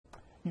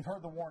You've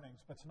heard the warnings,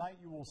 but tonight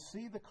you will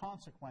see the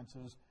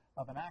consequences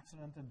of an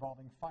accident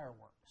involving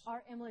fireworks.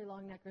 Our Emily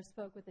Longnecker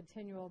spoke with a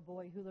 10-year-old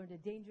boy who learned a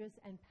dangerous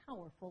and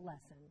powerful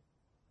lesson.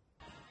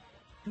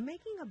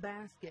 Making a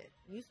basket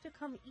used to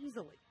come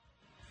easily.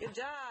 Good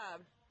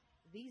job.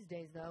 These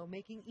days, though,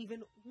 making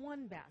even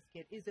one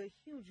basket is a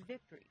huge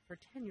victory for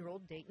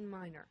 10-year-old Dayton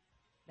Miner.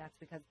 That's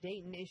because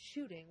Dayton is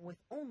shooting with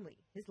only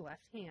his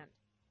left hand.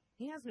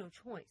 He has no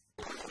choice.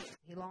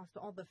 He lost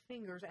all the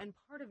fingers and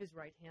part of his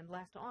right hand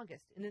last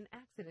August in an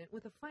accident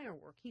with a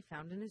firework he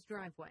found in his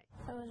driveway.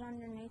 I was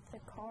underneath the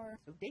car.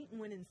 So Dayton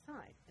went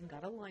inside and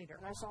got a lighter.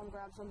 And I saw him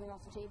grab something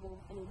off the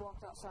table, and he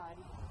walked outside.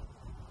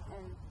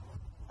 And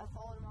I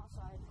followed him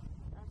outside.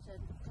 And I said,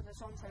 because I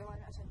saw him try to light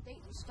it, I said,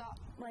 Dayton, stop.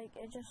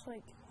 It just,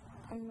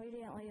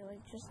 immediately,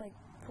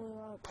 blew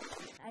up.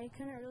 I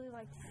couldn't really,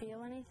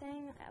 feel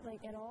anything,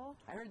 at all.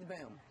 I heard the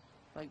boom.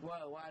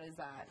 Whoa, what is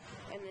that?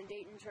 And then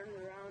Dayton turned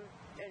around,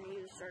 and he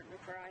was starting to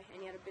cry,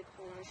 and he had a big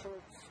hole in his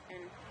shorts,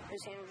 and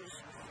his hand was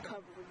just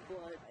covered with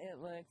blood.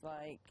 It looked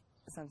like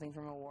something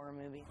from a war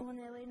movie. When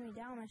they laid me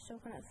down, I still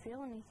couldn't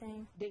feel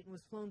anything. Dayton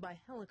was flown by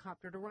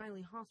helicopter to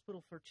Riley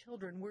Hospital for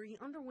Children, where he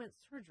underwent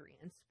surgery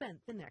and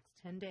spent the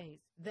next 10 days.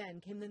 Then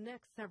came the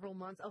next several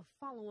months of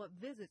follow-up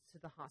visits to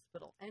the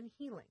hospital and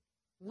healing,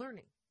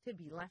 learning to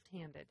be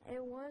left-handed.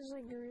 It was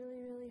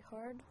really, really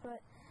hard,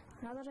 but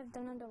now that I've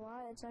done it a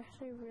lot, it's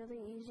actually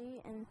really easy,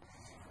 and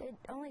it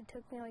only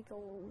took me a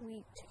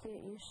week to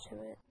get used to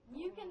it.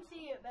 You can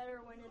see it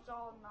better when it's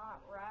all not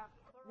wrapped.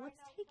 What's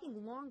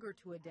taking longer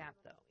to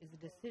adapt, though, is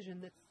a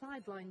decision that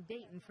sidelined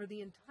Dayton for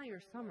the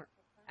entire summer,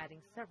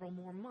 adding several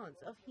more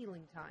months of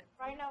healing time.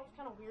 Right now it's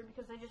kind of weird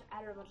because they just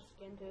added a bunch of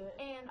skin to it,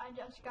 and I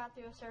just got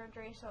through a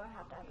surgery, so I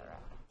have to have it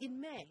wrapped. In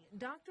May,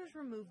 doctors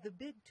removed the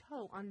big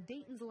toe on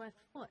Dayton's left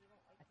foot,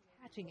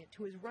 attaching it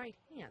to his right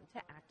hand to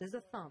act as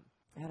a thumb.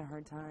 I had a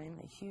hard time,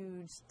 a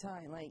huge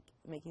time,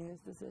 making this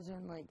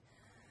decision,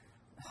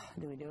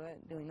 do we do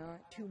it? Do we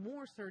not? 2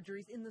 more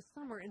surgeries in the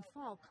summer and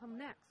fall come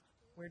next,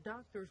 where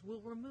doctors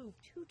will remove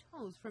 2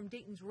 toes from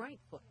Dayton's right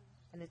foot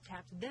and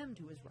attach them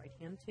to his right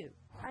hand, too.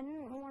 I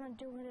didn't want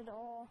to do it at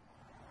all,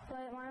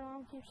 but my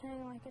mom keeps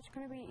saying, it's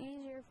going to be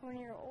easier when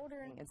you're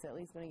older. It's at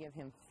least going to give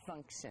him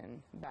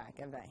function back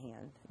of that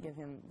hand, give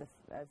him the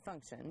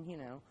function,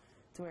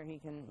 to where he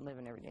can live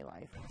an everyday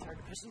life. It's hard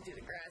to push him through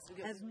the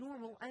grass. As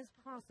normal as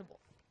possible.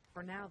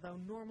 For now, though,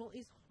 normal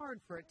is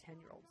hard for a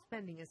 10-year-old,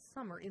 spending his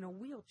summer in a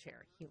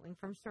wheelchair healing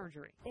from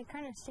surgery. It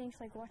kind of stinks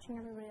watching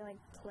everybody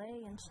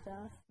play and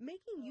stuff.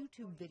 Making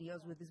YouTube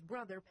videos with his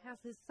brother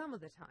passes some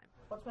of the time.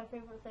 What's my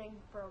favorite thing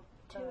for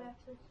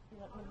 2X's?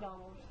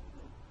 McDonald's.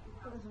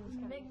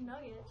 Big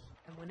nuggets.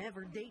 And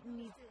whenever Dayton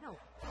needs help,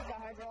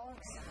 got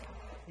hydraulics.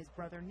 His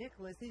brother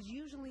Nicholas is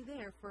usually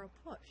there for a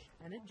push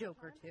and a joke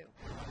or two.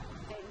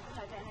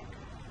 Titanic.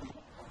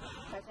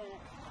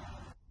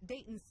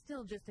 Dayton's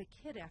still just a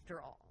kid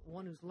after all,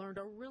 one who's learned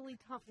a really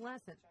tough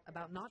lesson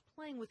about not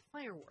playing with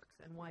fireworks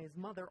and why his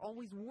mother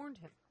always warned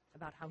him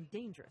about how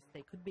dangerous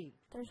they could be.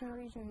 There's no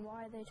reason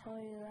why they tell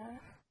you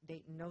that.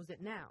 Dayton knows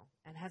it now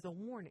and has a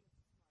warning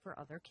for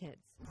other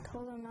kids.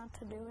 Told them not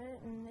to do it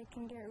and they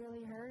can get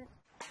really hurt.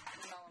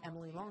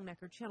 Emily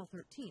Longnecker, Channel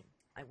 13,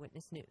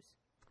 Eyewitness News.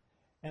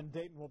 And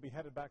Dayton will be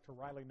headed back to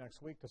Riley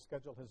next week to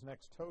schedule his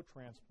next toe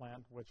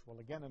transplant, which will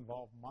again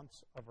involve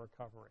months of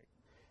recovery.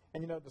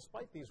 And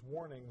despite these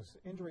warnings,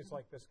 injuries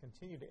like this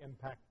continue to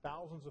impact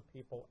thousands of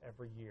people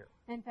every year.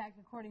 In fact,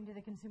 according to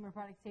the Consumer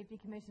Product Safety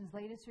Commission's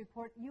latest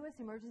report, U.S.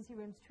 emergency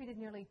rooms treated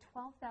nearly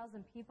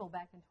 12,000 people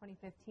back in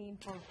 2015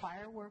 for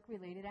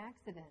firework-related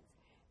accidents.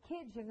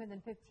 Kids younger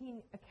than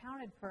 15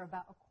 accounted for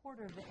about a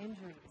quarter of the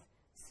injuries.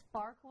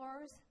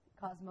 Sparklers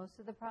cause most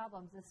of the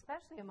problems,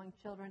 especially among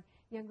children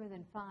younger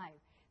than 5.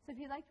 So if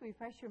you'd like to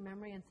refresh your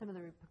memory on some of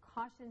the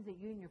precautions that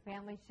you and your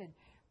family should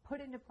put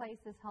into place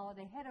this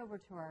holiday, head over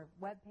to our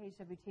webpage,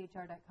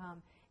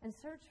 WTHR.com, and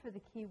search for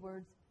the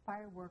keywords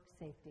firework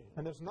safety.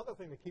 And there's another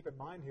thing to keep in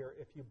mind here.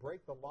 If you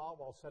break the law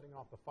while setting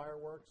off the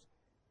fireworks,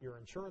 your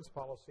insurance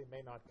policy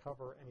may not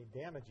cover any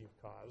damage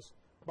you've caused.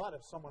 But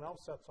if someone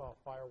else sets off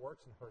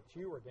fireworks and hurts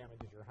you or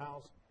damages your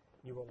house,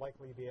 you will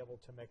likely be able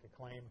to make a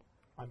claim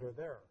under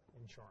their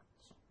insurance.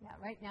 Yeah,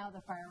 right now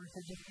the fireworks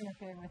are just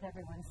interfering with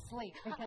everyone's sleep.